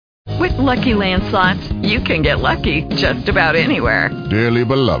With Lucky Land Slots, you can get lucky just about anywhere. Dearly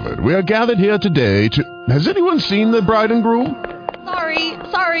beloved, we are gathered here today to... Has anyone seen the bride and groom?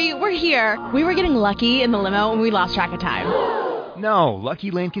 Sorry, we're here. We were getting lucky in the limo and we lost track of time. No,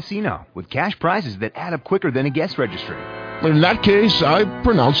 Lucky Land Casino, with cash prizes that add up quicker than a guest registry. In that case, I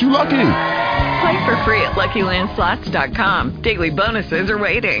pronounce you lucky. Play for free at LuckyLandSlots.com. Daily bonuses are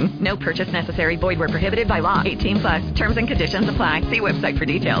waiting. No purchase necessary. Void where prohibited by law. 18+. Terms and conditions apply. See website for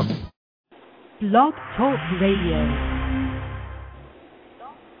details. Blog Talk Radio.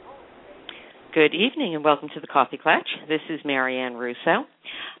 Good evening and welcome to the Coffee Klatch. This is Marianne Russo.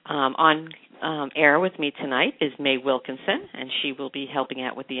 On air with me tonight is May Wilkinson, and she will be helping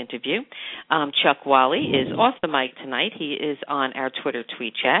out with the interview. Chuck Wally is off the mic tonight. He is on our Twitter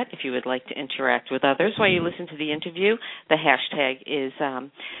tweet chat. If you would like to interact with others while you listen to the interview, the hashtag is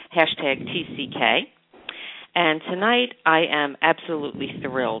hashtag TCK. And tonight I am absolutely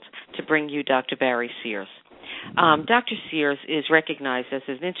thrilled to bring you Dr. Barry Sears. Dr. Sears is recognized as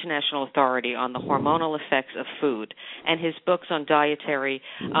an international authority on the hormonal effects of food, and his books on dietary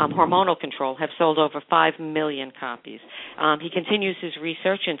hormonal control have sold over 5 million copies. He continues his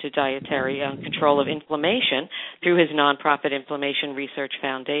research into dietary control of inflammation through his nonprofit Inflammation Research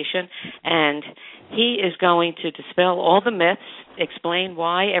Foundation, and he is going to dispel all the myths, explain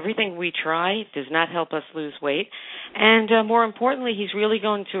why everything we try does not help us lose weight, and more importantly, he's really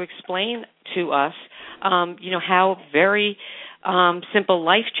going to explain to us how very simple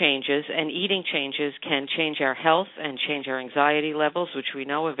life changes and eating changes can change our health and change our anxiety levels, which we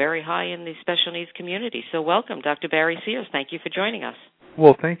know are very high in the special needs community. So welcome, Dr. Barry Sears. Thank you for joining us.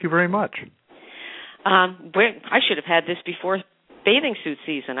 Well, thank you very much. I should have had this before bathing suit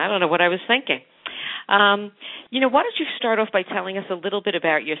season. I don't know what I was thinking. Why don't you start off by telling us a little bit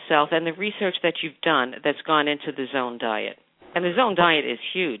about yourself and the research that you've done that's gone into the Zone Diet. And the Zone Diet is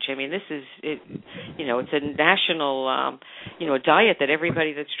huge. I mean, this is, it's a national, a diet that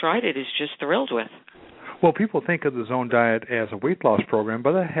everybody that's tried it is just thrilled with. Well, people think of the Zone Diet as a weight loss program,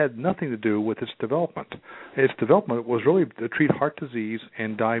 but that had nothing to do with its development. Its development was really to treat heart disease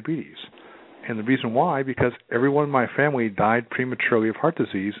and diabetes. And the reason why, because everyone in my family died prematurely of heart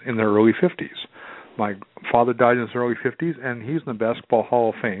disease in their early 50s. My father died in his early 50s, and he's in the Basketball Hall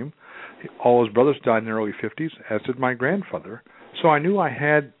of Fame. All his brothers died in their early 50s, as did my grandfather. So I knew I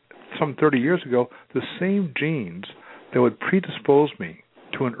had, some 30 years ago, the same genes that would predispose me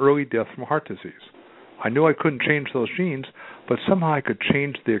to an early death from heart disease. I knew I couldn't change those genes, but somehow I could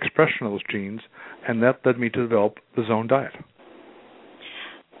change the expression of those genes, and that led me to develop the Zone Diet.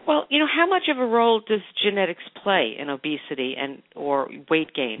 Well, how much of a role does genetics play in obesity or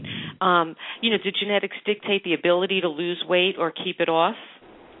weight gain? Do genetics dictate the ability to lose weight or keep it off?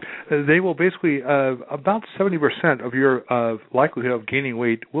 They will basically, about 70% of your likelihood of gaining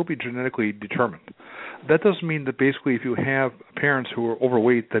weight will be genetically determined. That doesn't mean that basically if you have parents who are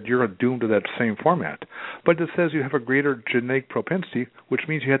overweight that you're doomed to that same format. But it says you have a greater genetic propensity, which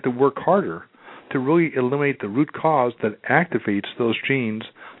means you have to work harder to really eliminate the root cause that activates those genes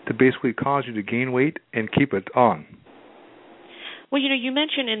to basically cause you to gain weight and keep it on. Well, you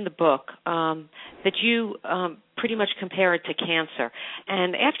mentioned in the book that you pretty much compare it to cancer.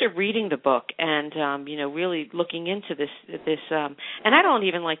 And after reading the book and, really looking into this, and I don't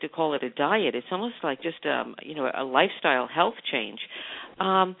even like to call it a diet. It's almost like just, a lifestyle health change.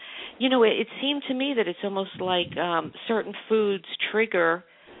 It seemed to me that it's almost like certain foods trigger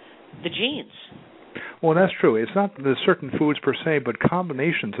the genes. Well, that's true. It's not the certain foods per se, but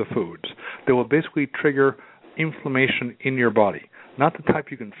combinations of foods that will basically trigger inflammation in your body. Not the type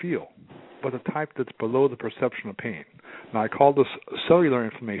you can feel, but the type that's below the perception of pain. Now, I call this cellular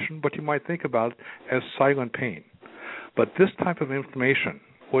inflammation, but you might think about it as silent pain. But this type of inflammation,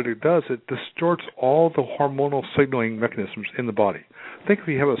 what it does, it distorts all the hormonal signaling mechanisms in the body. Think if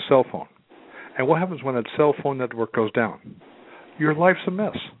you have a cell phone, and what happens when that cell phone network goes down? Your life's a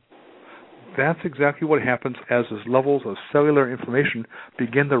mess. That's exactly what happens as those levels of cellular inflammation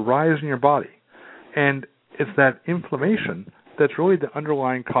begin to rise in your body. And it's that inflammation that's really the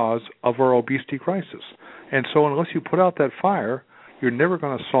underlying cause of our obesity crisis. And so unless you put out that fire, you're never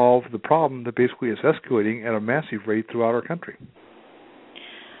going to solve the problem that basically is escalating at a massive rate throughout our country.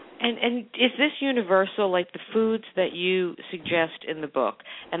 And is this universal, like the foods that you suggest in the book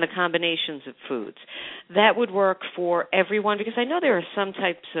and the combinations of foods, that would work for everyone? Because I know there are some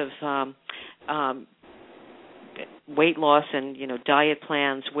types of weight loss and, diet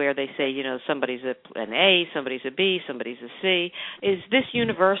plans where they say, somebody's an A, somebody's a B, somebody's a C. Is this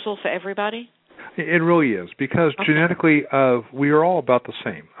universal for everybody? It really is, because genetically we are all about the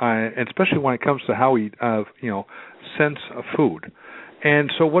same, and especially when it comes to how we, sense of food.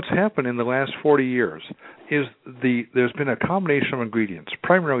 And so what's happened in the last 40 years is there's been a combination of ingredients,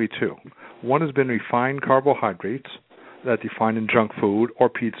 primarily two. One has been refined carbohydrates that you find in junk food or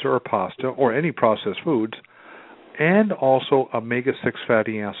pizza or pasta or any processed foods, and also omega-6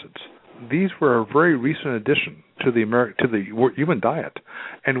 fatty acids. These were a very recent addition to the human diet.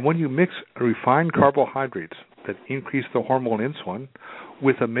 And when you mix refined carbohydrates that increase the hormone insulin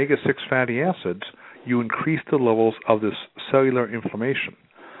with omega-6 fatty acids, you increase the levels of this cellular inflammation.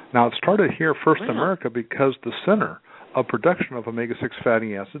 Now, it started here first in America because the center of production of omega-6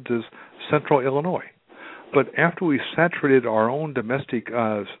 fatty acids is central Illinois. But after we saturated our own domestic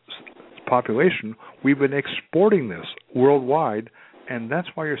population, we've been exporting this worldwide, and that's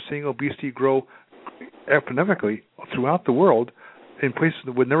why you're seeing obesity grow epidemically throughout the world in places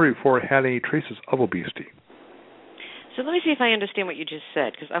that would never before had any traces of obesity. So let me see if I understand what you just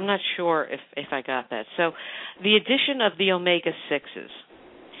said, because I'm not sure if I got that. So the addition of the omega-6s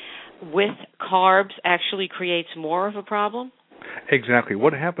with carbs actually creates more of a problem? Exactly.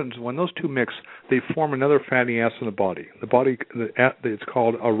 What happens when those two mix, they form another fatty acid in the body. It's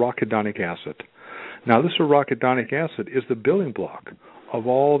called arachidonic acid. Now, this arachidonic acid is the building block of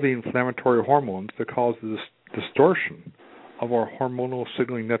all the inflammatory hormones that cause this distortion of our hormonal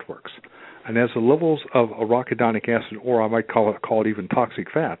signaling networks. And as the levels of arachidonic acid, or I might call it even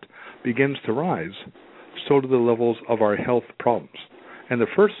toxic fat, begins to rise, so do the levels of our health problems. And the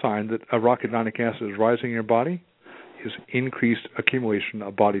first sign that arachidonic acid is rising in your body is increased accumulation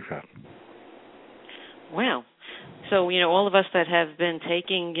of body fat. Wow. So, all of us that have been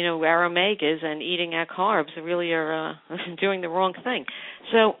taking, our omegas and eating our carbs really are doing the wrong thing.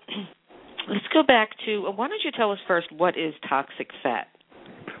 So let's go back to, why don't you tell us first what is toxic fat?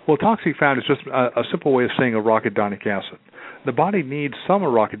 Well, toxic fat is just a simple way of saying arachidonic acid. The body needs some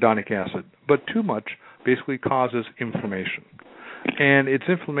arachidonic acid, but too much basically causes inflammation. And it's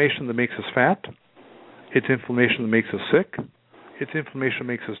inflammation that makes us fat. It's inflammation that makes us sick. It's inflammation that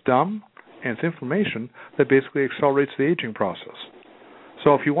makes us dumb. And it's inflammation that basically accelerates the aging process.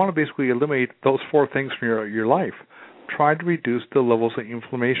 So if you want to basically eliminate those four things from your life, try to reduce the levels of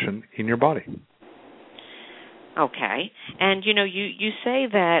inflammation in your body. Okay. And, you say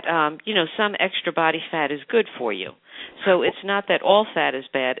that, some extra body fat is good for you. So it's not that all fat is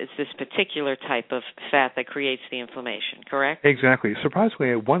bad. It's this particular type of fat that creates the inflammation, correct? Exactly. Surprisingly,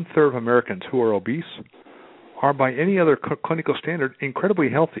 1/3 of Americans who are obese are, by any other clinical standard, incredibly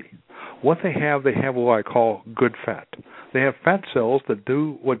healthy. What they have what I call good fat. They have fat cells that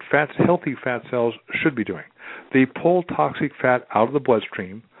do what healthy fat cells should be doing. They pull toxic fat out of the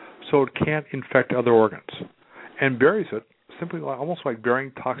bloodstream so it can't infect other organs, and buries it simply almost like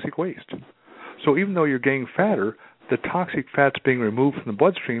burying toxic waste. So even though you're getting fatter, the toxic fat's being removed from the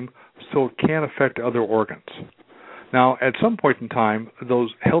bloodstream so it can't affect other organs. Now, at some point in time,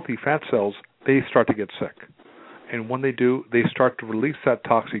 those healthy fat cells, they start to get sick. And when they do, they start to release that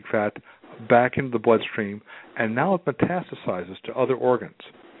toxic fat back into the bloodstream, and now it metastasizes to other organs.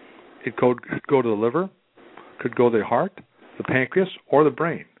 It could go to the liver, could go to the heart, the pancreas, or the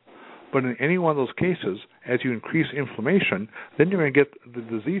brain. But in any one of those cases, as you increase inflammation, then you're going to get the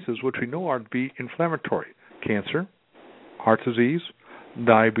diseases which we know are to be inflammatory. Cancer, heart disease,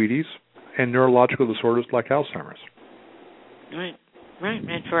 diabetes, and neurological disorders like Alzheimer's. Right.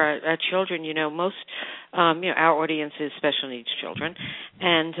 And for our children, most, our audience is special needs children.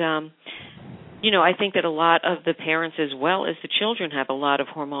 And, I think that a lot of the parents as well as the children have a lot of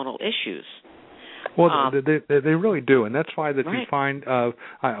hormonal issues. Well, they really do, and that's why that you find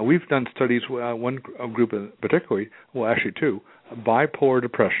we've done studies. One group particularly, well, actually two, bipolar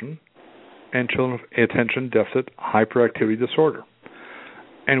depression and children with attention deficit hyperactivity disorder.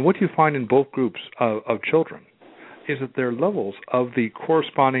 And what you find in both groups of children is that their levels of the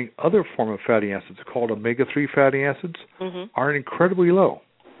corresponding other form of fatty acids, called omega-3 fatty acids, are incredibly low.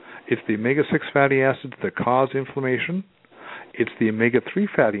 It's the omega-6 fatty acids that cause inflammation. It's the omega-3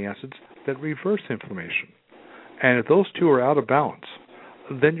 fatty acids that reverse inflammation. And if those two are out of balance,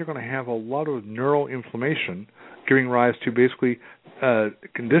 then you're going to have a lot of neural inflammation giving rise to basically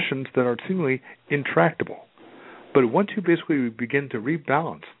conditions that are seemingly intractable. But once you basically begin to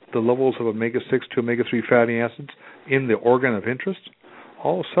rebalance the levels of omega-6 to omega-3 fatty acids in the organ of interest,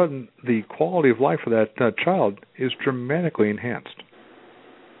 all of a sudden the quality of life of that child is dramatically enhanced.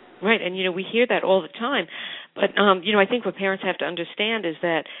 Right, and we hear that all the time. But I think what parents have to understand is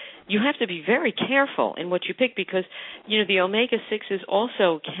that you have to be very careful in what you pick because the omega-6s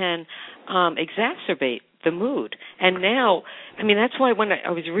also can exacerbate the mood. And now, that's why when I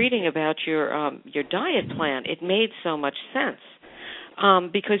was reading about your diet plan, it made so much sense.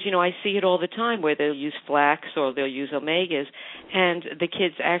 because, I see it all the time where they'll use flax or they'll use omegas, and the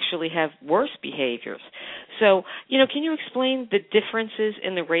kids actually have worse behaviors. So, can you explain the differences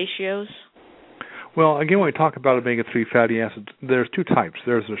in the ratios? Well, again, when we talk about omega-3 fatty acids, there's two types.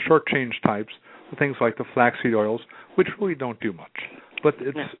 There's the short-chain types, things like the flaxseed oils, which really don't do much. But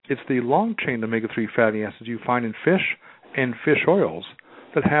it's the long-chain omega-3 fatty acids you find in fish and fish oils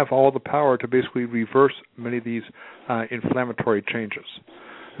that have all the power to basically reverse many of these inflammatory changes.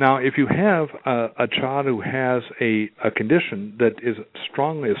 Now, if you have a child who has a condition that is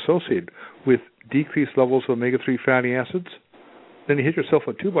strongly associated with decreased levels of omega-3 fatty acids, then you hit yourself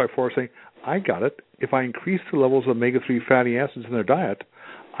a 2x4 saying, I got it. If I increase the levels of omega-3 fatty acids in their diet,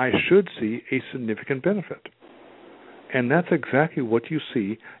 I should see a significant benefit. And that's exactly what you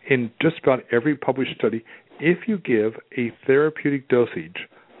see in just about every published study if you give a therapeutic dosage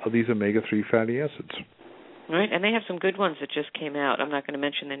of these omega-3 fatty acids. Right, and they have some good ones that just came out. I'm not going to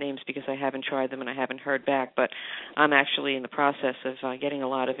mention the names because I haven't tried them and I haven't heard back, but I'm actually in the process of getting a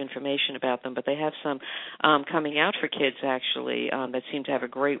lot of information about them. But they have some coming out for kids, actually, that seem to have a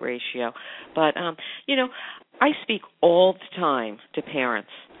great ratio. But, I speak all the time to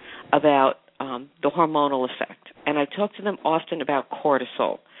parents about the hormonal effect, and I talk to them often about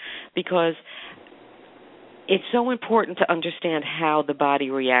cortisol because it's so important to understand how the body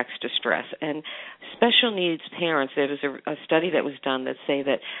reacts to stress. And special needs parents, there was a study that was done that say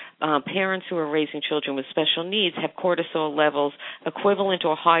that parents who are raising children with special needs have cortisol levels equivalent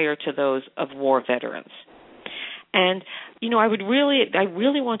or higher to those of war veterans. And, I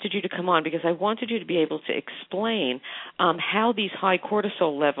really wanted you to come on because I wanted you to be able to explain how these high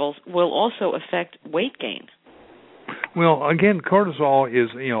cortisol levels will also affect weight gain. Well, again, cortisol is,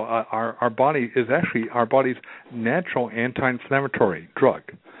 our body is actually our body's natural anti-inflammatory drug.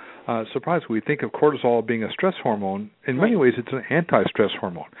 Surprisingly, we think of cortisol being a stress hormone. In many ways, it's an anti-stress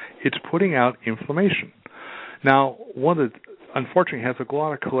hormone. It's putting out inflammation. Now, one that unfortunately has a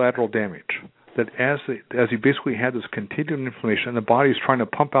lot of collateral damage. That as you basically have this continued inflammation, and the body's trying to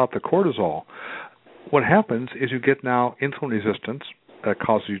pump out the cortisol, what happens is you get now insulin resistance that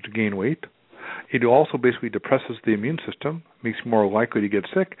causes you to gain weight. It also basically depresses the immune system, makes you more likely to get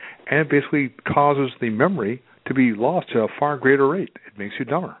sick, and it basically causes the memory to be lost at a far greater rate. It makes you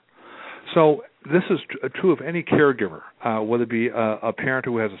dumber. So this is true of any caregiver, whether it be a parent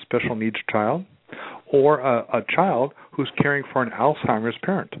who has a special needs child or a child who's caring for an Alzheimer's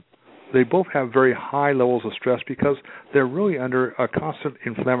parent. They both have very high levels of stress because they're really under a constant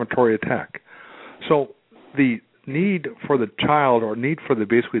inflammatory attack. So the need for the child or need for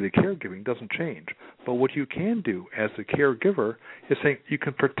basically the caregiving doesn't change. But what you can do as the caregiver is saying you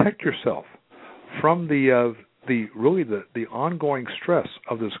can protect yourself from the ongoing stress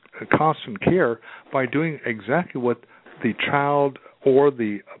of this constant care by doing exactly what the child or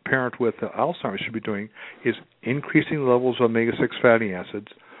the parent with Alzheimer's should be doing, is increasing the levels of omega-6 fatty acids,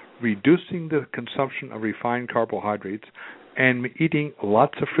 reducing the consumption of refined carbohydrates, and eating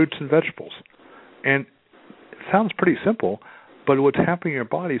lots of fruits and vegetables. And it sounds pretty simple, but what's happening in your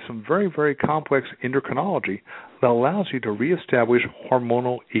body is some very, very complex endocrinology that allows you to reestablish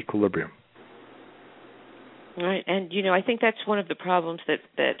hormonal equilibrium. Right, and I think that's one of the problems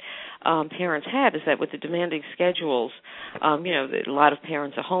that parents have, is that with the demanding schedules, a lot of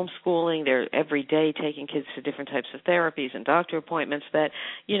parents are homeschooling. They're every day taking kids to different types of therapies and doctor appointments. That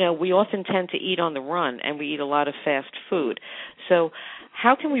we often tend to eat on the run, and we eat a lot of fast food. So,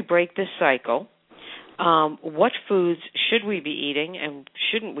 how can we break this cycle? What foods should we be eating, and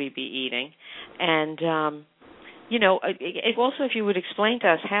shouldn't we be eating? And also, if you would explain to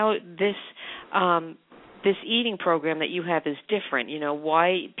us how this eating program that you have is different,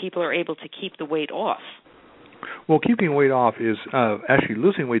 why people are able to keep the weight off. Well, keeping weight off is actually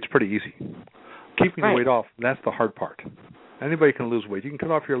losing weight is pretty easy. Keeping the weight off, that's the hard part. Anybody can lose weight. You can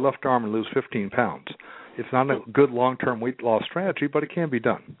cut off your left arm and lose 15 pounds. It's not a good long-term weight loss strategy, but it can be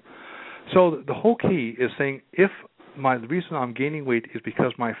done. So the whole key is saying the reason I'm gaining weight is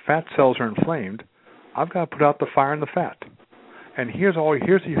because my fat cells are inflamed, I've got to put out the fire in the fat. And here's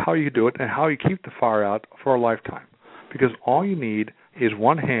how you do it and how you keep the fire out for a lifetime. Because all you need is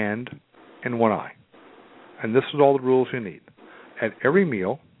one hand and one eye. And this is all the rules you need. At every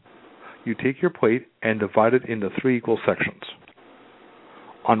meal, you take your plate and divide it into 3 equal sections.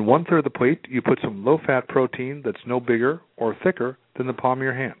 On 1/3 of the plate, you put some low-fat protein that's no bigger or thicker than the palm of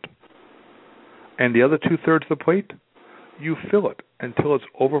your hand. And the other 2/3 of the plate, you fill it until it's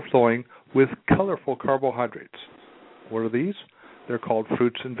overflowing with colorful carbohydrates. What are these? They're called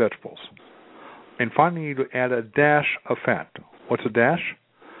fruits and vegetables. And finally, you add a dash of fat. What's a dash?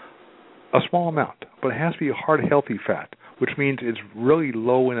 A small amount, but it has to be a hard, healthy fat. which means it's really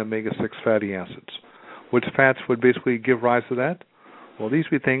low in omega-6 fatty acids. Which fats would basically give rise to that? Well, these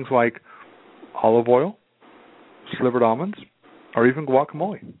would be things like olive oil, slivered almonds, or even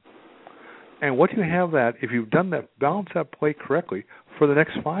guacamole. And what you have that, if you've done that, balance that plate correctly, for the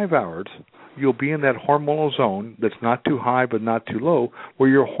next 5 hours, you'll be in that hormonal zone that's not too high but not too low, where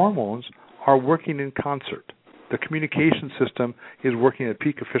your hormones are working in concert. The communication system is working at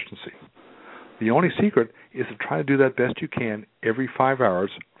peak efficiency. The only secret is to try to do that best you can every 5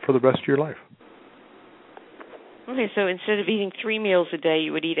 hours for the rest of your life. Okay, so instead of eating 3 meals a day,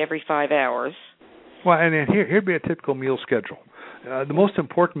 you would eat every 5 hours. Well, and here'd be a typical meal schedule. The most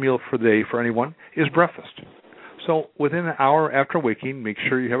important meal for the day for anyone is breakfast. So within an hour after waking, make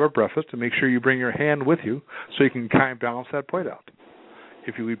sure you have a breakfast, and make sure you bring your hand with you so you can kind of balance that plate out.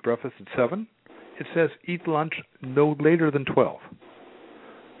 If you eat breakfast at 7, it says eat lunch no later than 12.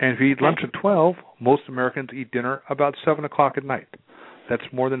 And if you eat lunch at 12, most Americans eat dinner about 7 o'clock at night. That's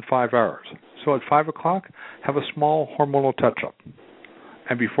more than 5 hours. So at 5 o'clock, have a small hormonal touch-up.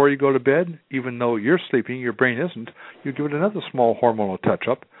 And before you go to bed, even though you're sleeping, your brain isn't, you give it another small hormonal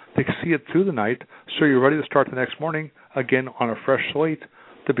touch-up to see it through the night so you're ready to start the next morning, again, on a fresh slate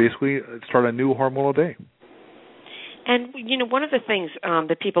to basically start a new hormonal day. And, you know, one of the things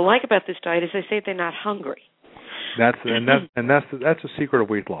that people like about this diet is they say they're not hungry. That's the secret of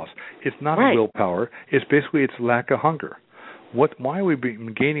weight loss. It's not willpower. It's basically its lack of hunger. Why we've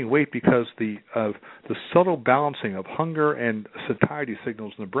been gaining weight? Because the subtle balancing of hunger and satiety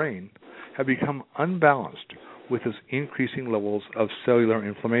signals in the brain have become unbalanced with this increasing levels of cellular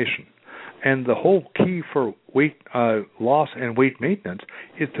inflammation. And the whole key for weight loss and weight maintenance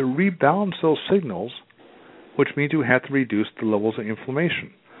is to rebalance those signals, which means you have to reduce the levels of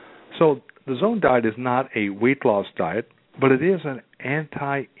inflammation. So the Zone diet is not a weight loss diet, but it is an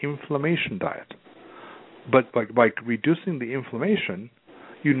anti-inflammation diet. But by reducing the inflammation,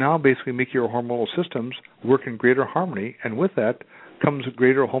 you now basically make your hormonal systems work in greater harmony, and with that comes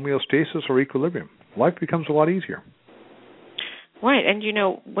greater homeostasis or equilibrium. Life becomes a lot easier. Right, and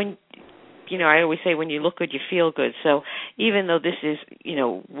I always say when you look good, you feel good. So even though this is,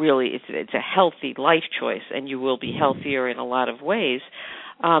 really it's a healthy life choice, and you will be healthier in a lot of ways,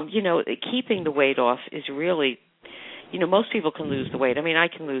 keeping the weight off is really, most people can lose the weight. I mean, I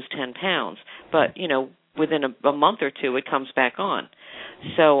can lose 10 pounds, but, within a month or two, it comes back on.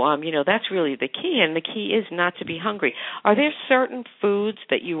 So, that's really the key, and the key is not to be hungry. Are there certain foods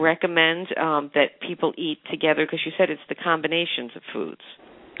that you recommend that people eat together? Because you said it's the combinations of foods.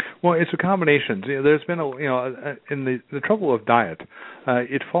 Well, it's a combination. There's been in the trouble of diet,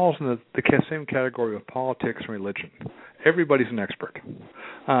 it falls in the same category of politics and religion. Everybody's an expert,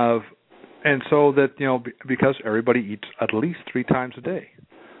 and so that because everybody eats at least 3 times a day,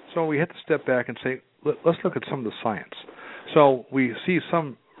 so we have to step back and say, let's look at some of the science. So we see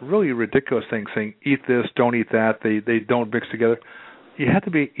some really ridiculous things saying, eat this, don't eat that, they don't mix together. You have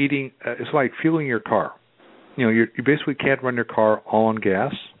to be eating, it's like fueling your car. You basically can't run your car all on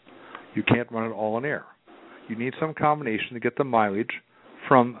gas. You can't run it all on air. You need some combination to get the mileage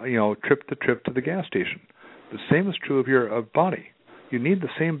from, trip to trip to the gas station. The same is true of your body. You need the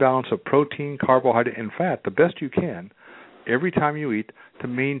same balance of protein, carbohydrate, and fat, the best you can, every time you eat to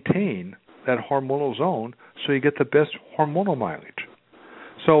maintain that hormonal zone so you get the best hormonal mileage.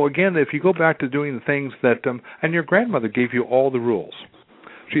 So again, if you go back to doing the things that, and your grandmother gave you all the rules.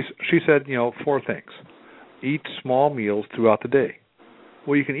 She said, 4 things. Eat small meals throughout the day.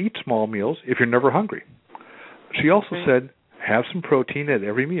 Well, you can eat small meals if you're never hungry. She also said, have some protein at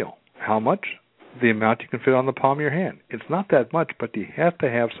every meal. How much? The amount you can fit on the palm of your hand. It's not that much, but you have to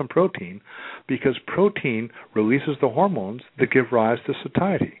have some protein because protein releases the hormones that give rise to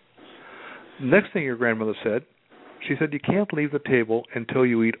satiety. Next thing your grandmother said, she said you can't leave the table until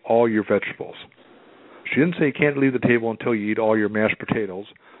you eat all your vegetables. She didn't say you can't leave the table until you eat all your mashed potatoes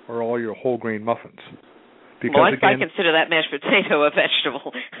or all your whole grain muffins. Because I consider that mashed potato a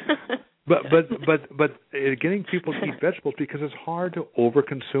vegetable. but getting people to eat vegetables because it's hard to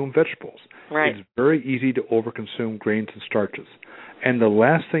overconsume vegetables. Right. It's very easy to overconsume grains and starches. And the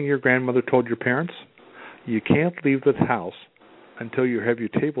last thing your grandmother told your parents, you can't leave the house until you have your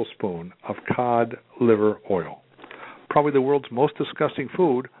tablespoon of cod liver oil. Probably the world's most disgusting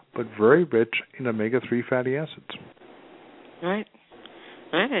food, but very rich in omega-3 fatty acids. Right.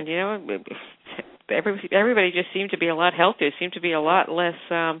 And, everybody just seemed to be a lot healthier, seemed to be a lot less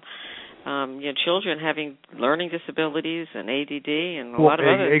children having learning disabilities and ADD and a lot of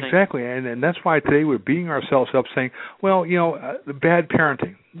other things. Exactly, and that's why today we're beating ourselves up saying, well, the bad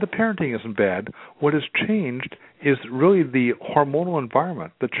parenting. The parenting isn't bad. What has changed is really the hormonal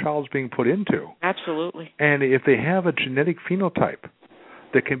environment the child's being put into. Absolutely. And if they have a genetic phenotype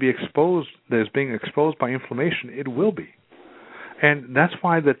that can be exposed, that is being exposed by inflammation, it will be. And that's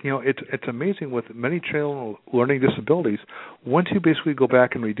why it's amazing with many children with learning disabilities, once you basically go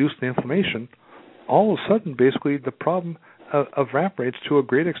back and reduce the inflammation, all of a sudden basically the problem evaporates to a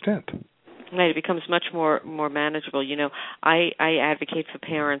great extent. Right, it becomes much more manageable. I advocate for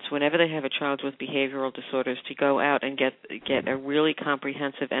parents whenever they have a child with behavioral disorders to go out and get a really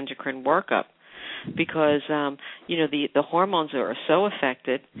comprehensive endocrine workup, because the hormones are so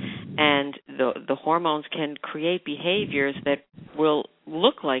affected, and the hormones can create behaviors that will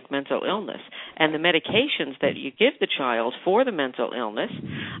look like mental illness. And the medications that you give the child for the mental illness,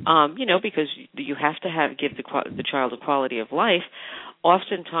 because you have to give the child a quality of life,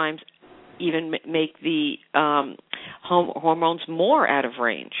 oftentimes even make the hormones more out of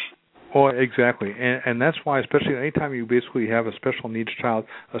range. Oh, exactly. And that's why, especially anytime you basically have a special needs child,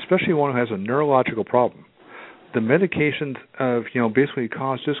 especially one who has a neurological problem, the medications basically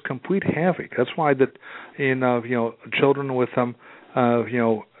cause just complete havoc. That's why that in children with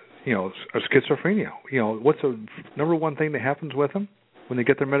schizophrenia, what's the number one thing that happens with them when they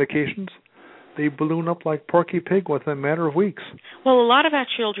get their medications? They balloon up like Porky Pig within a matter of weeks. Well, a lot of our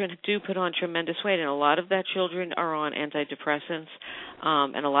children do put on tremendous weight, and a lot of that children are on antidepressants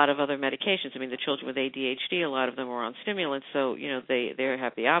and a lot of other medications. I mean, the children with ADHD, a lot of them are on stimulants, so they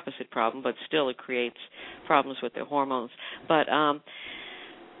have the opposite problem, but still it creates problems with their hormones. But a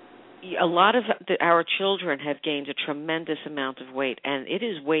lot of our children have gained a tremendous amount of weight, and it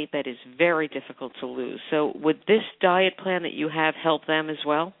is weight that is very difficult to lose. So would this diet plan that you have help them as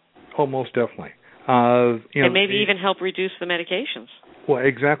well? Oh, most definitely. And maybe even help reduce the medications. Well,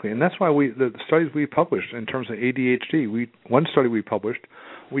 exactly, and that's why the studies we published in terms of ADHD. One study we published,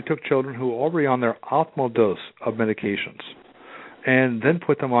 we took children who were already on their optimal dose of medications, and then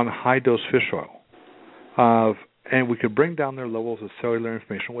put them on high-dose fish oil, and we could bring down their levels of cellular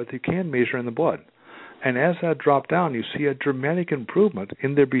inflammation, what you can measure in the blood. And as that dropped down, you see a dramatic improvement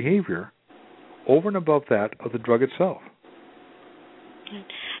in their behavior over and above that of the drug itself.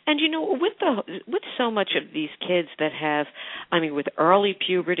 And with so much of these kids that have, with early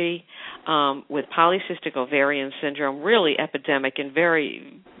puberty, with polycystic ovarian syndrome, really epidemic and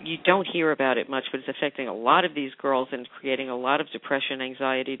you don't hear about it much, but it's affecting a lot of these girls and creating a lot of depression,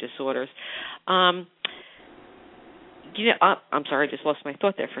 anxiety disorders. I'm sorry, I just lost my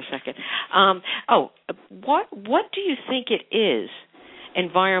thought there for a second. What do you think it is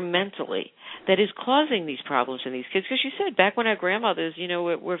environmentally that is causing these problems in these kids? Because you said back when our grandmothers,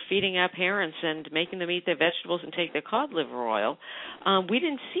 were feeding our parents and making them eat their vegetables and take their cod liver oil, we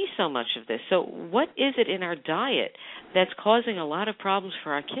didn't see so much of this. So what is it in our diet that's causing a lot of problems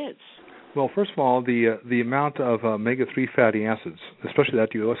for our kids? Well, first of all, the amount of omega-3 fatty acids, especially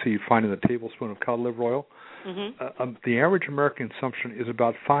that you find in a tablespoon of cod liver oil, the average American consumption is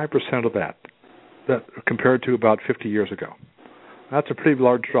about 5% of that compared to about 50 years ago. That's a pretty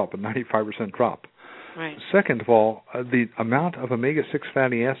large drop, a 95% drop. Right. Second of all, the amount of omega-6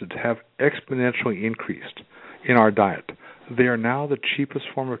 fatty acids have exponentially increased in our diet. They are now the cheapest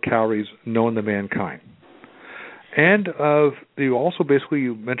form of calories known to mankind. And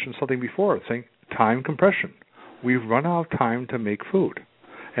you mentioned something before, saying time compression. We've run out of time to make food.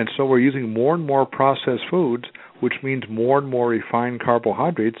 And so we're using more and more processed foods, which means more and more refined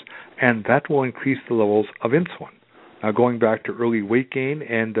carbohydrates, and that will increase the levels of insulin. Now, going back to early weight gain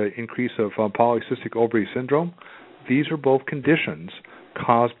and the increase of polycystic ovary syndrome, these are both conditions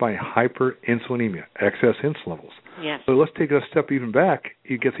caused by hyperinsulinemia, excess insulin levels. Yes. So let's take a step even back.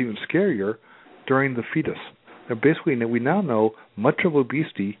 It gets even scarier during the fetus. Now, basically, we now know much of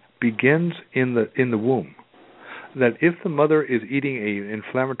obesity begins in the womb. That if the mother is eating an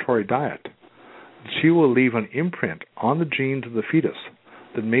inflammatory diet, she will leave an imprint on the genes of the fetus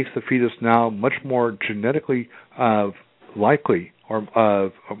that makes the fetus now much more genetically likely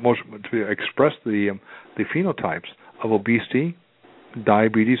to express the phenotypes of obesity,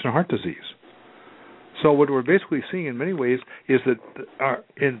 diabetes, and heart disease. So what we're basically seeing in many ways is that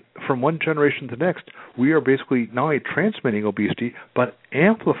from one generation to the next, we are basically not only transmitting obesity, but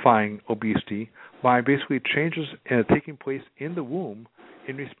amplifying obesity by basically changes taking place in the womb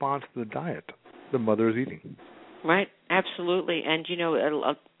in response to the diet the mother is eating. Right, absolutely. And,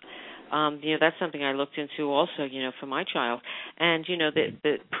 That's something I looked into also, for my child. And,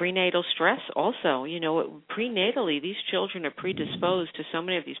 the prenatal stress also, prenatally, these children are predisposed to so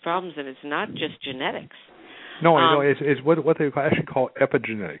many of these problems, and it's not just genetics. No, it's what they actually call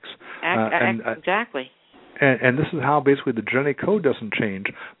epigenetics. Exactly. And this is how basically the genetic code doesn't change,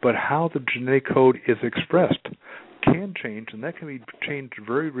 but how the genetic code is expressed can change, and that can be changed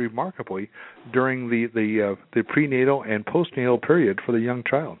very remarkably during the prenatal and postnatal period for the young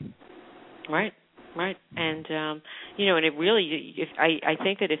child. Right. And, and it really, I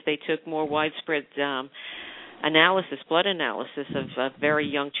think that if they took more widespread blood analysis of very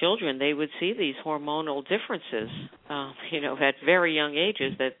young children, they would see these hormonal differences, at very young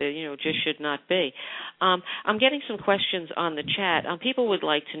ages that, just should not be. I'm getting some questions on the chat. People would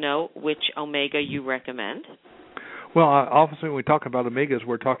like to know which omega you recommend. Well, obviously when we talk about omegas,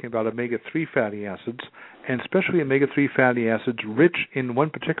 we're talking about omega-3 fatty acids, and especially omega-3 fatty acids rich in one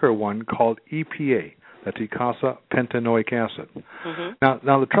particular one called EPA. That's eicosapentaenoic acid. Mm-hmm.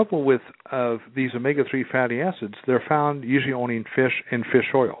 Now the trouble with these omega-3 fatty acids, they're found usually only in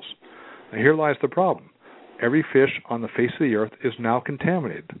fish oils. Now, here lies the problem. Every fish on the face of the earth is now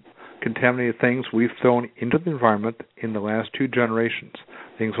contaminated. Contaminated things we've thrown into the environment in the last 2 generations.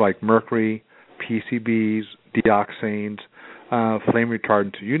 Things like mercury, PCBs, dioxanes, flame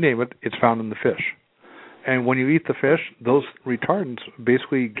retardants, you name it, it's found in the fish. And when you eat the fish, those retardants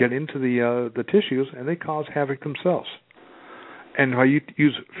basically get into the tissues and they cause havoc themselves. And if I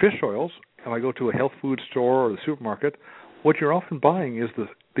use fish oils, if I go to a health food store or the supermarket, what you're often buying is the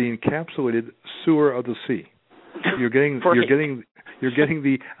encapsulated sewer of the sea. You're getting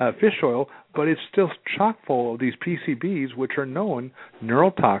the fish oil, but it's still chock full of these PCBs, which are known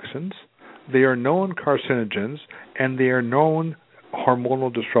neurotoxins, they are known carcinogens, and they are known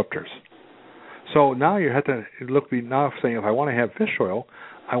hormonal disruptors. So now you have to now saying, if I want to have fish oil,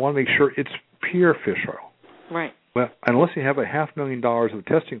 I want to make sure it's pure fish oil. Right. Well, unless you have $500,000 of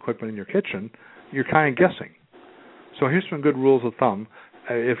testing equipment in your kitchen, you're kind of guessing. So here's some good rules of thumb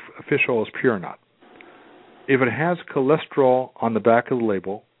if fish oil is pure or not. If it has cholesterol on the back of the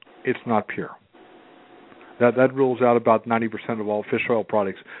label, it's not pure. That rules out about 90% of all fish oil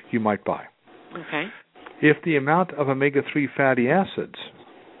products you might buy. Okay. If the amount of omega-3 fatty acids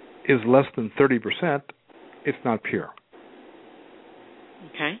is less than 30%, it's not pure.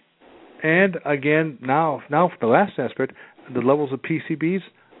 Okay. And again, now for the last aspect, the levels of PCBs,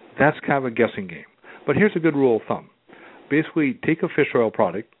 that's kind of a guessing game. But here's a good rule of thumb. Basically, take a fish oil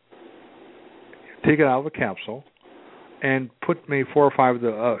product, take it out of a capsule, and put maybe 4 or 5 of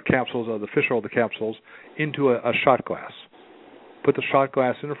the capsules of the fish oil, the capsules, into a shot glass. Put the shot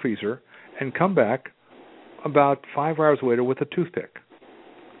glass in a freezer, and come back about 5 hours later with a toothpick.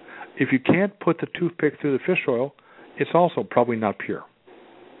 If you can't put the toothpick through the fish oil, it's also probably not pure.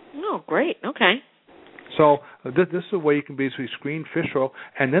 Oh, great. Okay. So this is a way you can basically screen fish oil.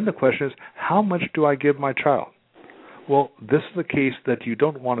 And then the question is, how much do I give my child? Well, this is the case that you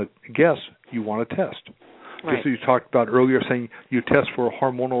don't want to guess, you want to test. Right. Just as you talked about earlier, saying you test for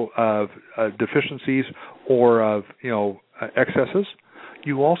hormonal deficiencies or excesses,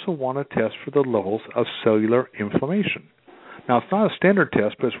 you also want to test for the levels of cellular inflammation. Now, it's not a standard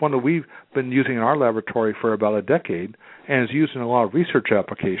test, but it's one that we've been using in our laboratory for about a decade and is used in a lot of research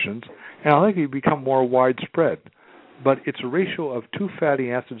applications, and I think it's become more widespread. But it's a ratio of 2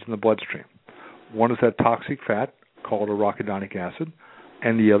 fatty acids in the bloodstream. One is that toxic fat called arachidonic acid,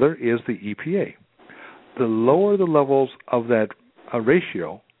 and the other is the EPA. The lower the levels of that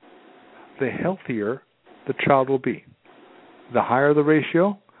ratio, the healthier the child will be. The higher the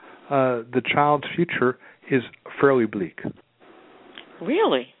ratio, the child's future is fairly bleak.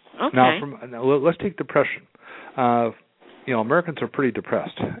 Really? Okay. Now, let's take depression. Americans are pretty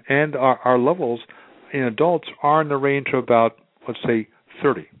depressed, and our levels in adults are in the range of about, let's say,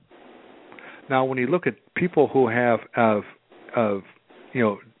 30. Now, when you look at people who have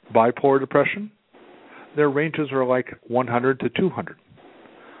bipolar depression, their ranges are like 100 to 200.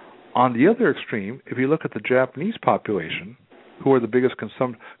 On the other extreme, if you look at the Japanese population, who are the biggest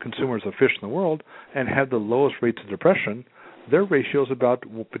consumers of fish in the world and have the lowest rates of depression, their ratio is about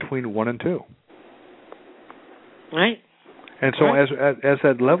between 1 and 2. Right. And so as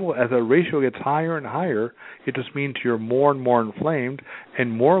that ratio gets higher and higher, it just means you're more and more inflamed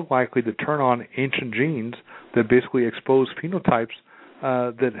and more likely to turn on ancient genes that basically expose phenotypes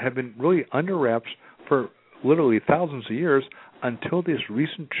that have been really under wraps for literally thousands of years until this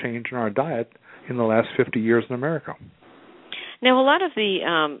recent change in our diet in the last 50 years in America. Now, a lot of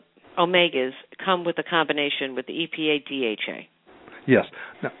the omegas come with a combination with the EPA, DHA. Yes.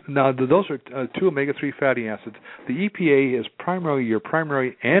 Now those are two omega-3 fatty acids. The EPA is primarily your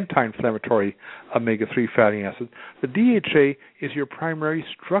primary anti-inflammatory omega-3 fatty acid. The DHA is your primary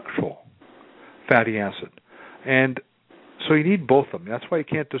structural fatty acid. And so you need both of them. That's why you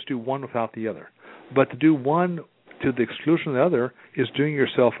can't just do one without the other. But to do one to the exclusion of the other is doing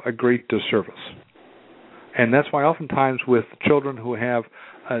yourself a great disservice. And that's why oftentimes with children who have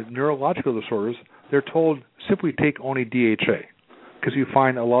neurological disorders, they're told simply take only DHA, because you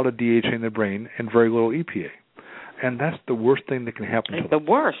find a lot of DHA in the brain and very little EPA. And that's the worst thing that can happen to them.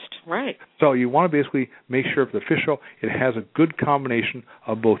 The worst, right. So you want to basically make sure if the fish oil, it has a good combination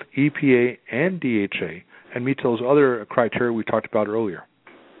of both EPA and DHA and meets those other criteria we talked about earlier.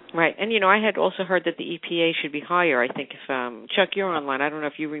 Right. And, I had also heard that the EPA should be higher. I think if, Chuck, you're online. I don't know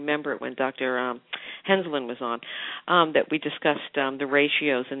if you remember it when Dr. Henslin was on, that we discussed the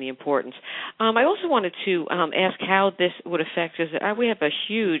ratios and the importance. I also wanted to ask how this would affect, because we have a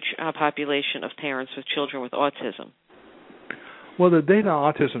huge population of parents with children with autism. Well, the data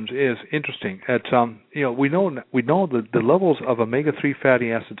on autism is interesting. It's, we know that the levels of omega-3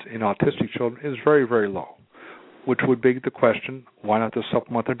 fatty acids in autistic children is very, very low, which would beg the question, why not just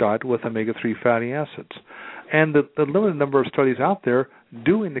supplement their diet with omega-3 fatty acids? And the limited number of studies out there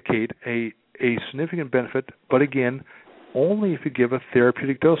do indicate a significant benefit, but again, only if you give a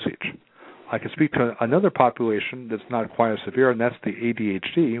therapeutic dosage. I can speak to another population that's not quite as severe, and that's the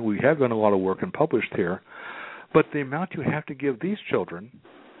ADHD. We have done a lot of work and published here. But the amount you have to give these children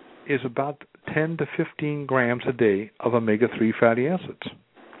is about 10 to 15 grams a day of omega-3 fatty acids.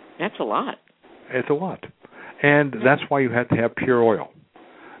 That's a lot. It's a lot. And that's why you have to have pure oil.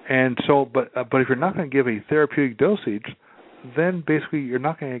 And so, but if you're not going to give a therapeutic dosage, then basically you're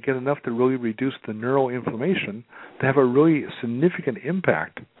not going to get enough to really reduce the neural inflammation to have a really significant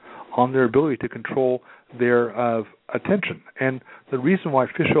impact on their ability to control their attention. And the reason why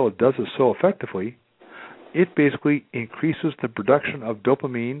fish oil does it so effectively, it basically increases the production of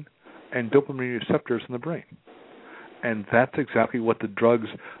dopamine and dopamine receptors in the brain. And that's exactly what the drugs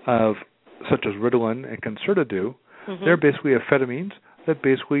of such as Ritalin and Concerta do. Mm-hmm. They're basically amphetamines that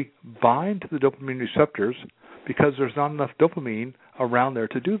basically bind to the dopamine receptors because there's not enough dopamine around there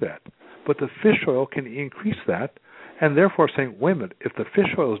to do that. But the fish oil can increase that, and therefore saying, wait a minute, if the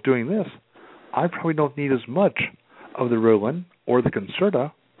fish oil is doing this, I probably don't need as much of the Ritalin or the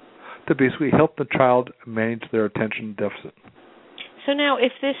Concerta to basically help the child manage their attention deficit. So now,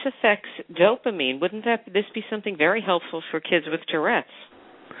 if this affects dopamine, wouldn't this be something very helpful for kids with Tourette's?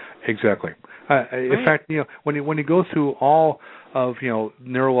 Exactly. In fact, when you go through all of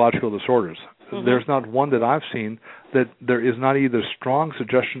neurological disorders, mm-hmm. there's not one that I've seen that there is not either strong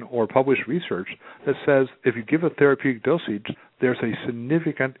suggestion or published research that says if you give a therapeutic dosage, there's a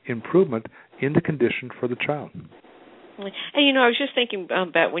significant improvement in the condition for the child. And, I was just thinking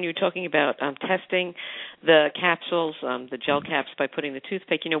about when you were talking about testing the capsules, the gel caps by putting the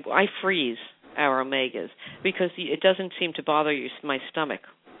toothpick, I freeze our omegas because it doesn't seem to bother my stomach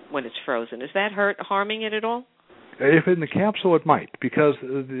when it's frozen. Is that harming it at all? If in the capsule, it might, because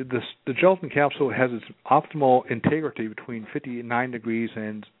the gelatin capsule has its optimal integrity between 59 degrees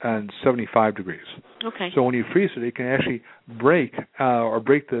and 75 degrees. Okay. So when you freeze it, it can actually break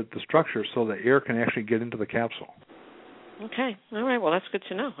the structure so the air can actually get into the capsule. Okay. All right. Well, that's good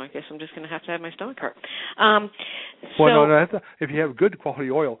to know. I guess I'm just going to have my stomach hurt. If you have good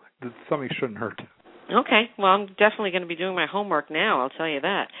quality oil, the stomach shouldn't hurt. Okay. Well, I'm definitely going to be doing my homework now, I'll tell you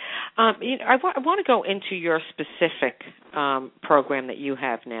that. I want to go into your specific program that you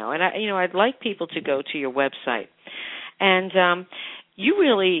have now. And, I'd like people to go to your website. And you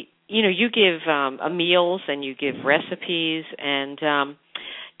really, you give meals and you give recipes. And,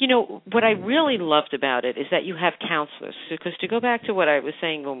 what I really loved about it is that you have counselors. Because to go back to what I was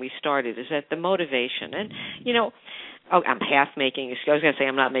saying when we started is that the motivation. And, I'm half making excuse. I was going to say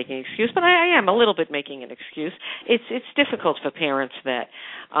I'm not making an excuse, but I am a little bit making an excuse. It's difficult for parents that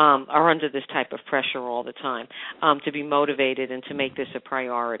are under this type of pressure all the time to be motivated and to make this a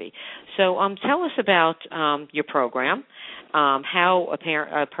priority. So tell us about your program, how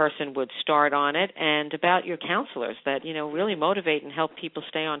a person would start on it, and about your counselors that really motivate and help people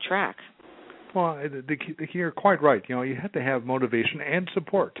stay on track. Well, you're quite right. You have to have motivation and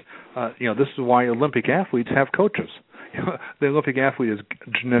support. This is why Olympic athletes have coaches. The Olympic athlete is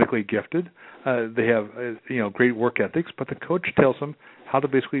genetically gifted. They have great work ethics, but the coach tells them how to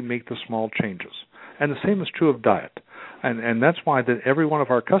basically make the small changes. And the same is true of diet. And that's why that every one of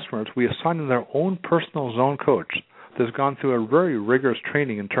our customers, we assign them their own personal zone coach that's gone through a very rigorous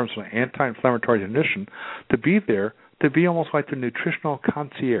training in terms of anti-inflammatory nutrition to be there, to be almost like the nutritional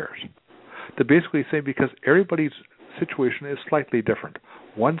concierge. To basically say, because everybody's situation is slightly different.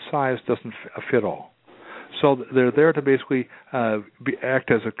 One size doesn't fit all. So they're there to basically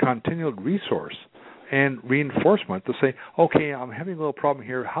act as a continual resource and reinforcement to say, okay, I'm having a little problem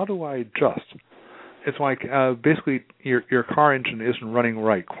here. How do I adjust? It's like basically your car engine isn't running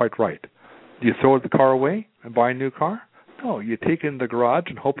quite right. Do you throw the car away and buy a new car? No, you take it in the garage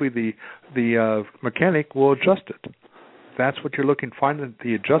and hopefully the mechanic will adjust it. That's what you're looking to find,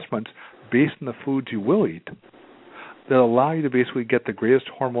 the adjustments based on the foods you will eat that allow you to basically get the greatest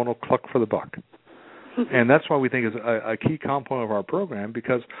hormonal cluck for the buck. And that's why we think is a key component of our program,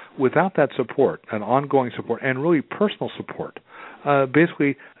 because without that support, an ongoing support, and really personal support,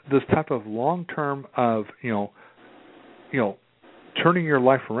 basically this type of long-term of, turning your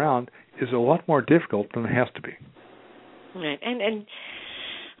life around is a lot more difficult than it has to be. Right. And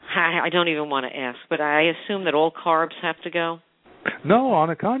I don't even want to ask, but I assume that all carbs have to go? No, on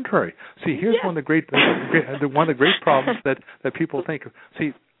the contrary. See, here's one of the great problems that people think of.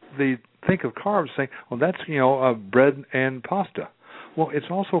 See, they think of carbs saying, well, that's, bread and pasta. Well, it's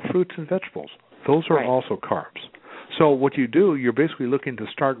also fruits and vegetables. Those are also carbs. So what you do, you're basically looking to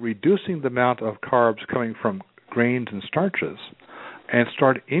start reducing the amount of carbs coming from grains and starches and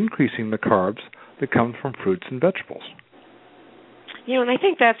start increasing the carbs that come from fruits and vegetables. And I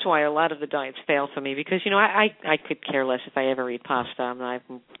think that's why a lot of the diets fail for me, because, I could care less if I ever eat pasta. I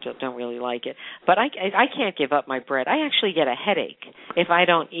don't really like it. But I can't give up my bread. I actually get a headache if I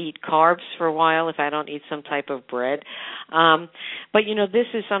don't eat carbs for a while, if I don't eat some type of bread. But, this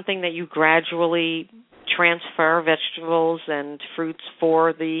is something that you gradually transfer vegetables and fruits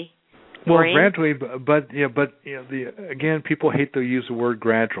for the brain? Gradually, but again, people hate to use the word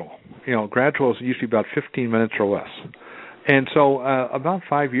gradual. Gradual is usually about 15 minutes or less. And so about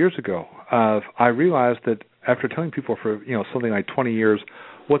 5 years ago, I realized that after telling people for something like 20 years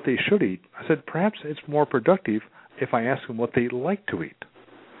what they should eat, I said perhaps it's more productive if I ask them what they like to eat.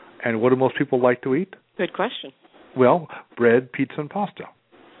 And what do most people like to eat? Good question. Well, bread, pizza, and pasta.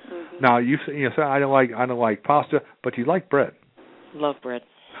 Mm-hmm. Now you say I don't like pasta, but you like bread. Love bread.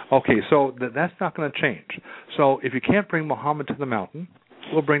 Okay, so that's not going to change. So if you can't bring Muhammad to the mountain,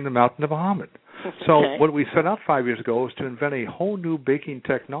 we'll bring the mountain to Muhammad. So what we set out 5 years ago was to invent a whole new baking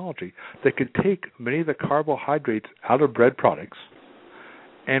technology that could take many of the carbohydrates out of bread products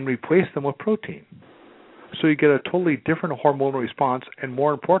and replace them with protein. So you get a totally different hormonal response and,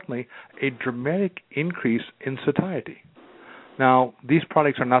 more importantly, a dramatic increase in satiety. Now, these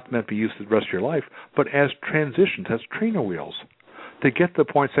products are not meant to be used the rest of your life, but as transitions, as trainer wheels, to get to the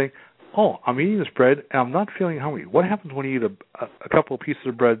point saying, oh, I'm eating this bread and I'm not feeling hungry. What happens when you eat a couple of pieces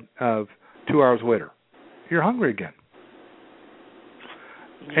of bread 2 hours later? You're hungry again.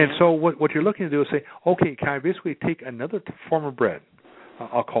 Yeah. And so what you're looking to do is say, okay, can I basically take another form of bread,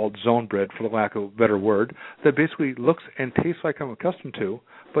 I'll call it zone bread for the lack of a better word, that basically looks and tastes like I'm accustomed to,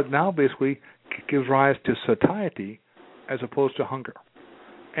 but now basically gives rise to satiety as opposed to hunger.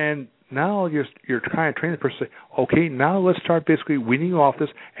 And now you're trying to train the person to say, okay, now let's start basically weaning you off this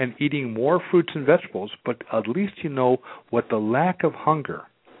and eating more fruits and vegetables, but at least you know what the lack of hunger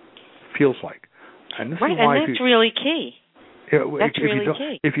feels like. And this is why and that's really key. That's really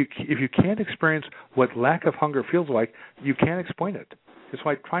key. If you can't experience what lack of hunger feels like, you can't explain it. It's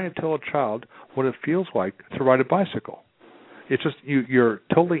like trying to tell a child what it feels like to ride a bicycle. It's just you're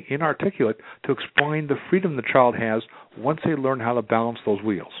totally inarticulate to explain the freedom the child has once they learn how to balance those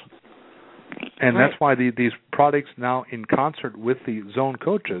wheels. And that's why these products now, in concert with the zone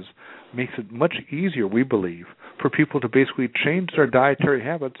coaches, makes it much easier, we believe, for people to basically change their dietary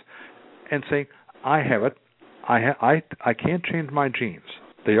habits and say, I have it. I can't change my genes.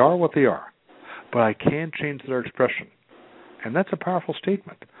 They are what they are. But I can change their expression. And that's a powerful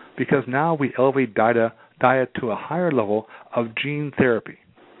statement, because now we elevate diet to a higher level of gene therapy.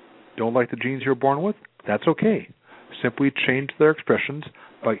 Don't like the genes you're born with? That's okay. Simply change their expressions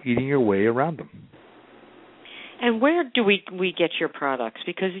by eating your way around them. And where do we get your products?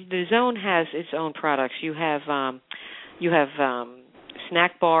 Because the Zone has its own products. You have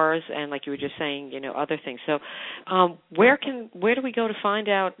snack bars and, like you were just saying, other things. So where do we go to find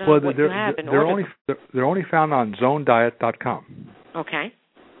out what you have and order? They're only found on zonediet.com. Okay.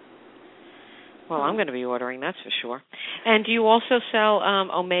 Well, I'm going to be ordering, that's for sure. And do you also sell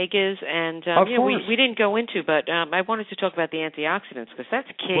omegas? And of course. We didn't go into, but I wanted to talk about the antioxidants, because that's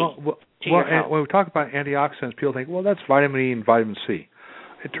key to your health. When we talk about antioxidants, people think, well, that's vitamin E and vitamin C.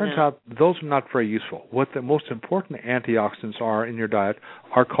 It turns out those are not very useful. What the most important antioxidants are in your diet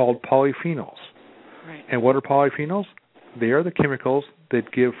are called polyphenols. Right. And what are polyphenols? They are the chemicals that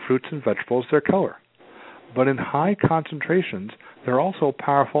give fruits and vegetables their color. But in high concentrations, they're also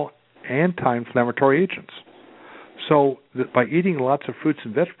powerful anti-inflammatory agents. So that by eating lots of fruits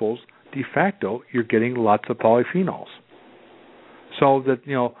and vegetables, de facto, you're getting lots of polyphenols. So that,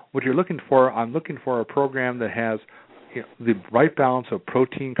 what you're looking for, I'm looking for a program that has the right balance of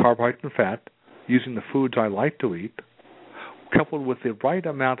protein, carbohydrate, and fat, using the foods I like to eat, coupled with the right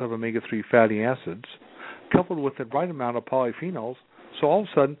amount of omega-3 fatty acids, coupled with the right amount of polyphenols. So all of a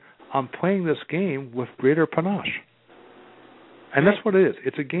sudden, I'm playing this game with greater panache. And that's what it is.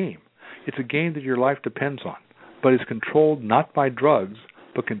 It's a game. It's a game that your life depends on. But it's controlled not by drugs,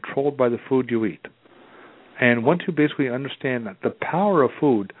 but controlled by the food you eat. And once you basically understand that the power of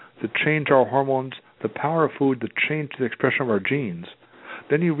food to change our hormones, the power of food to change the expression of our genes,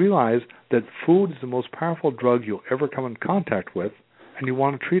 then you realize that food is the most powerful drug you'll ever come in contact with, and you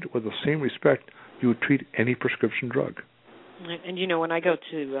want to treat it with the same respect you would treat any prescription drug. And when I go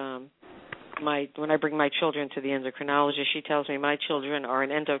to when I bring my children to the endocrinologist, she tells me my children are an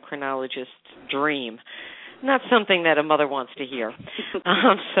endocrinologist's dream. Not something that a mother wants to hear.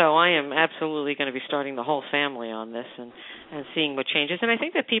 So I am absolutely going to be starting the whole family on this and seeing what changes. And I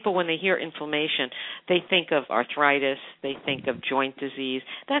think that people, when they hear inflammation, they think of arthritis, they think of joint disease.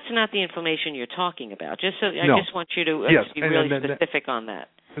 That's not the inflammation you're talking about. I just want you to be really specific on that.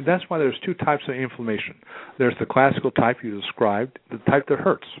 And that's why there's two types of inflammation. There's the classical type you described, the type that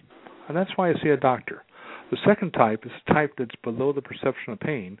hurts. And that's why I see a doctor. The second type is the type that's below the perception of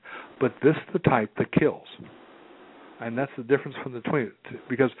pain, but this is the type that kills. And that's the difference from the twin,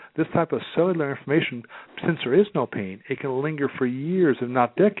 because this type of cellular inflammation, since there is no pain, it can linger for years, if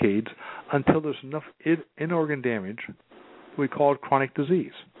not decades, until there's enough in-organ damage. We call it chronic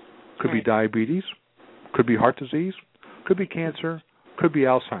disease. Could be diabetes, could be heart disease, could be cancer, could be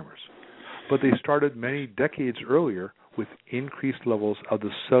Alzheimer's. But they started many decades earlier with increased levels of the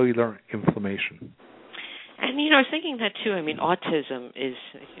cellular inflammation. And, I was thinking that, too. I mean, autism is,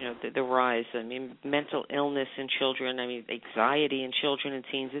 the rise. I mean, mental illness in children. I mean, anxiety in children and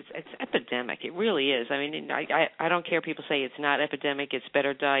teens. It's epidemic. It really is. I mean, I don't care if people say it's not epidemic. It's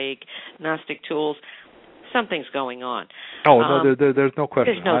better diagnostic tools. Something's going on. Oh, no, there's no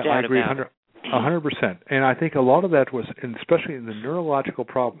question. There's no doubt I agree about it. 100%. And I think a lot of that was, especially in the neurological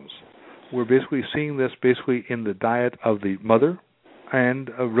problems, we're basically seeing this in the diet of the mother, and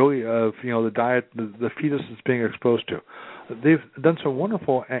the diet the fetus is being exposed to. They've done some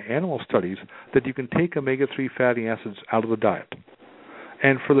wonderful animal studies that you can take omega-3 fatty acids out of the diet.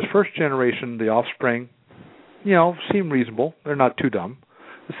 And for the first generation, the offspring, seem reasonable. They're not too dumb.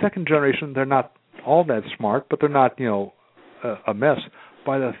 The second generation, they're not all that smart, but they're not, a mess.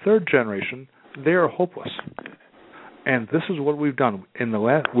 By the third generation, they are hopeless. And this is what we've done.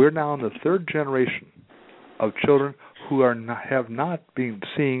 We're now in the third generation of children who have not been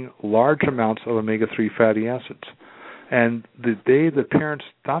seeing large amounts of omega-3 fatty acids. And the day the parents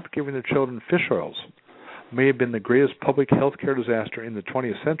stopped giving their children fish oils may have been the greatest public health care disaster in the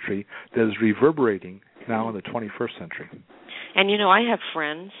 20th century that is reverberating now in the 21st century. And, I have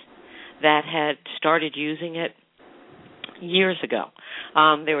friends that had started using it years ago.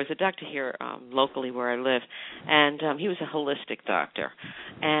 There was a doctor here locally where I live, and he was a holistic doctor.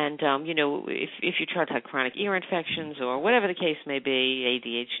 And, if you tried to have chronic ear infections or whatever the case may be,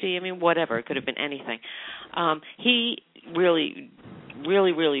 ADHD, I mean, whatever, it could have been anything. He really,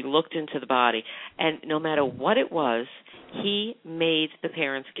 really, really looked into the body, and no matter what it was, he made the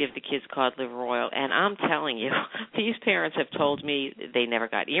parents give the kids cod liver oil. And I'm telling you, these parents have told me they never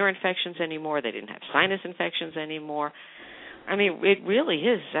got ear infections anymore, they didn't have sinus infections anymore. I mean, it really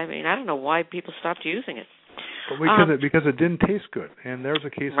is. I mean, I don't know why people stopped using it. But because it didn't taste good, and there's a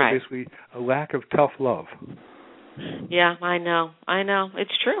case of basically a lack of tough love. Yeah, I know.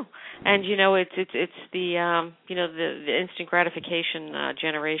 It's true. And it's the the instant gratification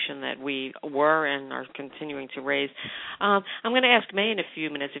generation that we were and are continuing to raise. I'm going to ask May in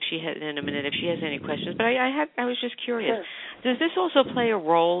a minute if she has any questions. But I was just curious. Sure. Does this also play a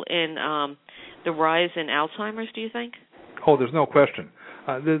role in the rise in Alzheimer's? Do you think? Oh, there's no question.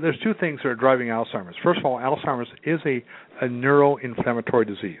 There's two things that are driving Alzheimer's. First of all, Alzheimer's is a neuroinflammatory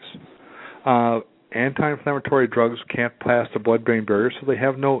disease. Anti-inflammatory drugs can't pass the blood-brain barrier, so they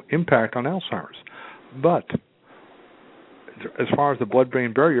have no impact on Alzheimer's. But as far as the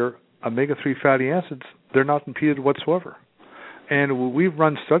blood-brain barrier, omega-3 fatty acids, they're not impeded whatsoever. And we've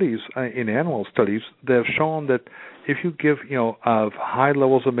run studies, in animal studies, that have shown that if you give, high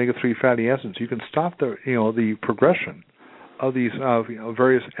levels of omega-3 fatty acids, you can stop the progression of these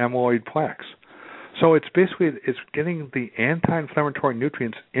various amyloid plaques. So it's getting the anti-inflammatory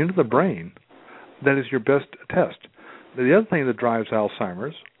nutrients into the brain that is your best test. The other thing that drives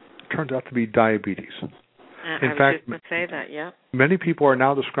Alzheimer's turns out to be diabetes. In fact, I was just going to say that, yeah. Many people are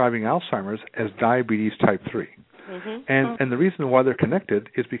now describing Alzheimer's as diabetes type 3. And the reason why they're connected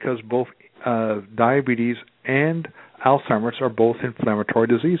is because both diabetes and Alzheimer's are both inflammatory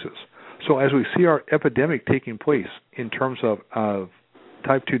diseases. So as we see our epidemic taking place in terms of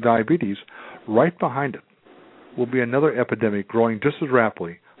type 2 diabetes, right behind it will be another epidemic growing just as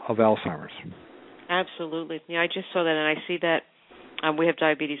rapidly of Alzheimer's. Absolutely. Yeah, I just saw that, and I see that we have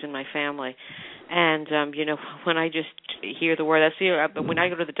diabetes in my family. And, when I just hear the word, when I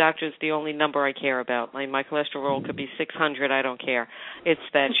go to the doctor, it's the only number I care about. My cholesterol could be 600. I don't care. It's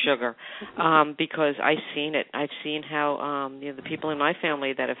that sugar because I've seen it. I've seen how the people in my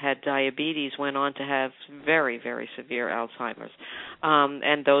family that have had diabetes went on to have very, very severe Alzheimer's.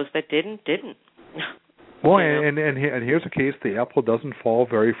 And those that didn't. Well, and here's a case, the apple doesn't fall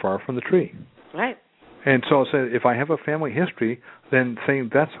very far from the tree. Right. And so if I have a family history, then saying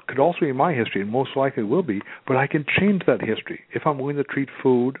that could also be my history, and most likely will be, but I can change that history if I'm willing to treat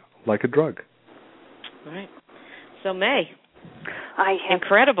food like a drug. Right. So, May,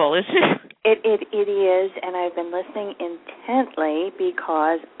 incredible, isn't it? It is, and I've been listening intently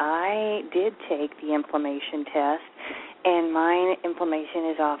because I did take the inflammation test, and my inflammation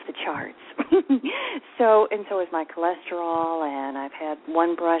is off the charts. So is my cholesterol, and I've had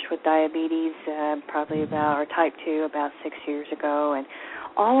one brush with diabetes or type 2 about 6 years ago, and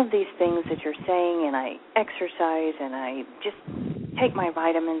all of these things that you're saying, and I exercise, and I just take my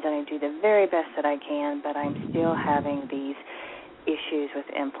vitamins, and I do the very best that I can, but I'm still having these issues with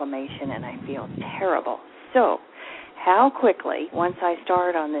inflammation, and I feel terrible. So how quickly, once I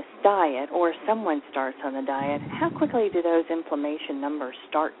start on this diet, or someone starts on the diet, how quickly do those inflammation numbers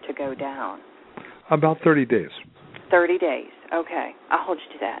start to go down? About 30 days. 30 days. Okay. I'll hold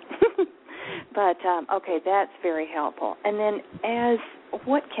you to that. But, okay, that's very helpful. And then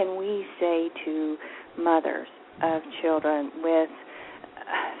what can we say to mothers of children with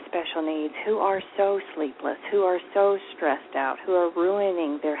special needs who are so sleepless, who are so stressed out, who are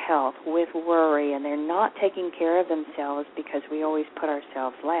ruining their health with worry, and they're not taking care of themselves because we always put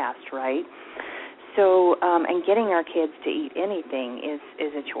ourselves last, right? So, and getting our kids to eat anything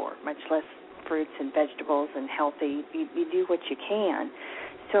is a chore, much less fruits and vegetables and healthy. You do what you can.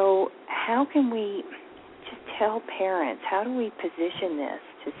 So how can we just tell parents, how do we position this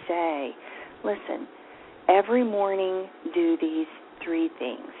to say, listen, every morning do these 3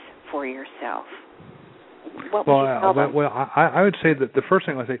 things for yourself? What would you tell them? Well, I would say that the first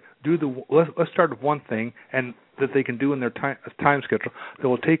thing I say, let's start with one thing, and that they can do in their time schedule that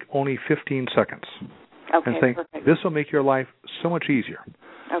will take only 15 seconds. Okay, and say, perfect. This will make your life so much easier.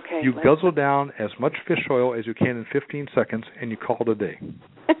 Okay. You guzzle down as much fish oil as you can in 15 seconds, and you call it a day.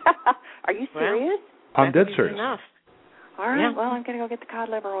 Are you serious? I'm dead serious. Enough. All right. Yeah. Well, I'm going to go get the cod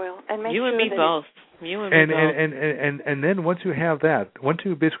liver oil and make you sure and me that both. You and me both. And then once you have that, once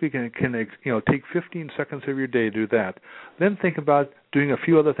you basically can take 15 seconds of your day to do that, then think about doing a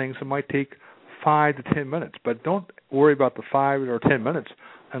few other things that might take 5 to 10 minutes. But don't worry about the 5 or 10 minutes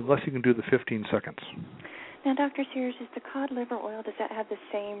unless you can do the 15 seconds. Now, Dr. Sears, is the cod liver oil, does that have the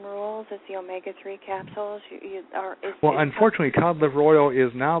same rules as the omega-3 capsules? Unfortunately, cod liver oil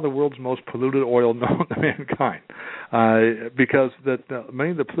is now the world's most polluted oil known to mankind because many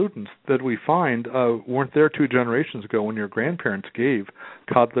of the pollutants that we find weren't there 2 generations ago when your grandparents gave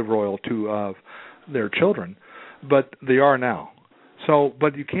cod liver oil to their children, but they are now. So,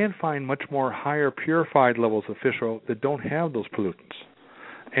 but you can find much more higher purified levels of fish oil that don't have those pollutants.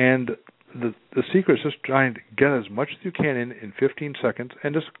 And the secret is just trying to get as much as you can in 15 seconds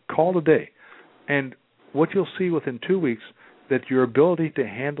and just call it a day. And what you'll see within 2 weeks, that your ability to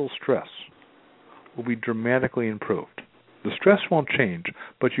handle stress will be dramatically improved. The stress won't change,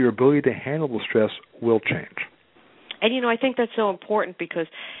 but your ability to handle the stress will change. And, I think that's so important because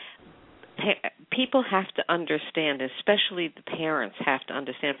people have to understand, especially the parents have to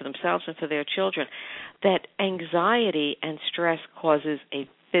understand for themselves and for their children, that anxiety and stress causes a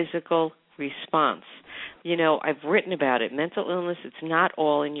physical response. I've written about it. Mental illness, it's not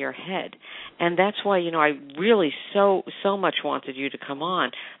all in your head. And that's why, I really so much wanted you to come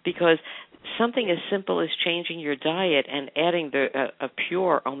on, because something as simple as changing your diet and adding a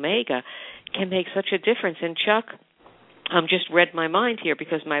pure omega can make such a difference. And Chuck, just read my mind here,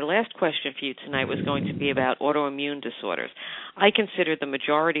 because my last question for you tonight was going to be about autoimmune disorders. I consider the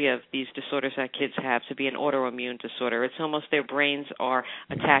majority of these disorders that kids have to be an autoimmune disorder. It's almost their brains are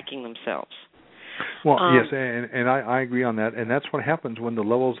attacking themselves. Well, yes, and I agree on that, and that's what happens when the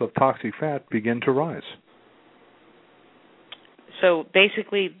levels of toxic fat begin to rise. So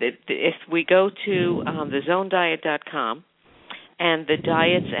basically, if we go to thezonediet.com and the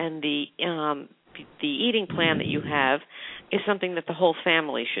diets and the eating plan that you have is something that the whole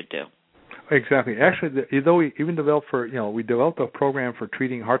family should do. Exactly. Actually, though we even developed we developed a program for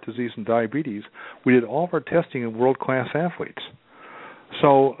treating heart disease and diabetes. We did all of our testing in world-class athletes.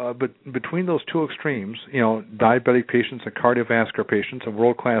 So, but between those two extremes, diabetic patients and cardiovascular patients and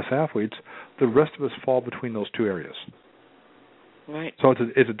world-class athletes, the rest of us fall between those two areas. Right. So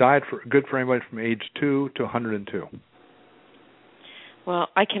it's a diet good for anybody from age 2 to 102. Well,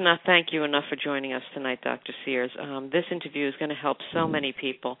 I cannot thank you enough for joining us tonight, Dr. Sears. This interview is going to help so many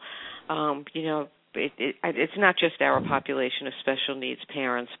people. It's not just our population of special needs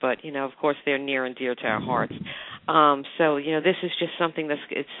parents, but, of course, they're near and dear to our hearts. So, this is just something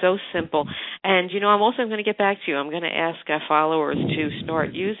it's so simple. And, I'm also going to get back to you. I'm going to ask our followers to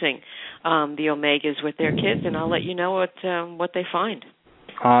start using the omegas with their kids, and I'll let you know what they find.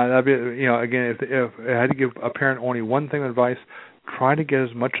 That'd be, again, if I had to give a parent only one thing of advice, try to get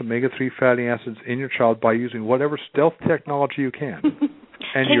as much omega-3 fatty acids in your child by using whatever stealth technology you can.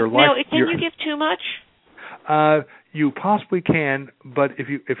 And can you give too much? You possibly can, but if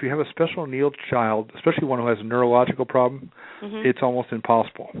you have a special needs child, especially one who has a neurological problem, it's almost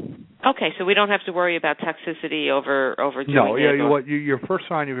impossible. Okay, so we don't have to worry about toxicity over doing No, it. Your first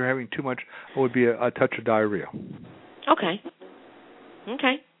sign if you're having too much would be a touch of diarrhea. Okay,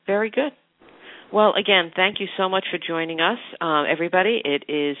 very good. Well, again, thank you so much for joining us, everybody. It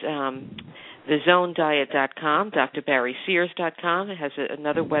is thezonediet.com, drbarrysears.com. It has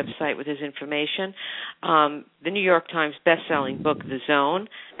another website with his information. The New York Times best-selling book, The Zone,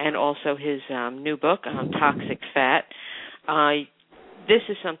 and also his new book, Toxic Fat. This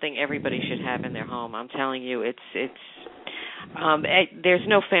is something everybody should have in their home. I'm telling you, there's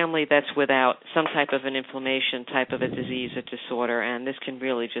no family that's without some type of an inflammation, type of a disease or disorder, and this can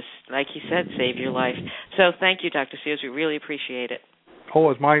really just, like he said, save your life. So thank you, Dr. Sears. We really appreciate it. Oh,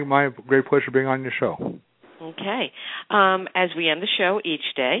 it's my great pleasure being on your show. Okay. As we end the show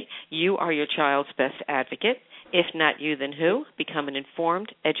each day, you are your child's best advocate. If not you, then who? Become an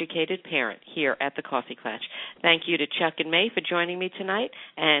informed, educated parent here at the Coffee Klatch. Thank you to Chuck and May for joining me tonight,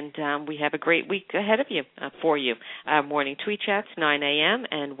 and we have a great week ahead of you for you. Morning tweet chats, 9 a.m.,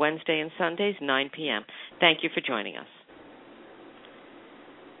 and Wednesday and Sundays, 9 p.m. Thank you for joining us.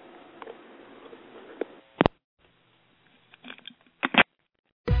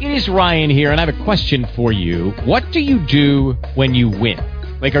 It is Ryan here, and I have a question for you. What do you do when you win?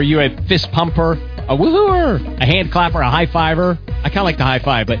 Like, are you a fist pumper, a woohooer, a hand clapper, a high fiver? I kind of like the high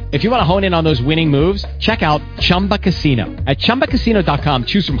five, but if you want to hone in on those winning moves, check out Chumba Casino. At ChumbaCasino.com,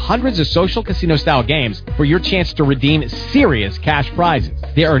 choose from hundreds of social casino-style games for your chance to redeem serious cash prizes.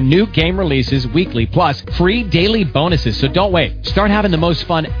 There are new game releases weekly, plus free daily bonuses, so don't wait. Start having the most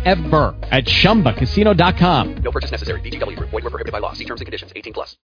fun ever at ChumbaCasino.com. No purchase necessary. VGW. Void where prohibited by law. See terms and conditions. 18+.